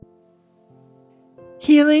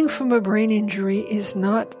Healing from a brain injury is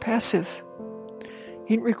not passive.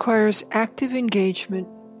 It requires active engagement,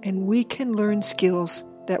 and we can learn skills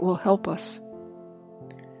that will help us.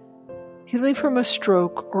 Healing from a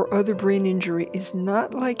stroke or other brain injury is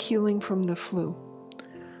not like healing from the flu.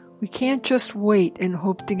 We can't just wait and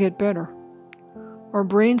hope to get better. Our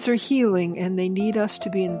brains are healing, and they need us to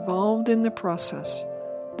be involved in the process.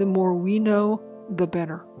 The more we know, the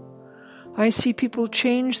better. I see people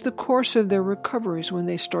change the course of their recoveries when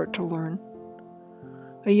they start to learn.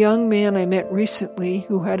 A young man I met recently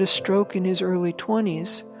who had a stroke in his early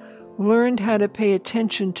 20s learned how to pay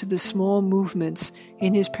attention to the small movements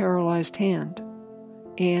in his paralyzed hand.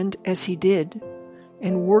 And as he did,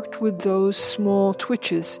 and worked with those small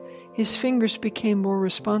twitches, his fingers became more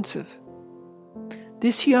responsive.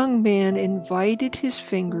 This young man invited his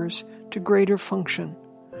fingers to greater function,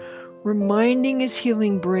 reminding his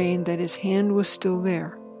healing brain that his hand was still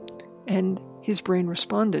there, and his brain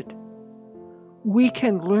responded. We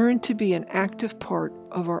can learn to be an active part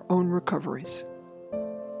of our own recoveries.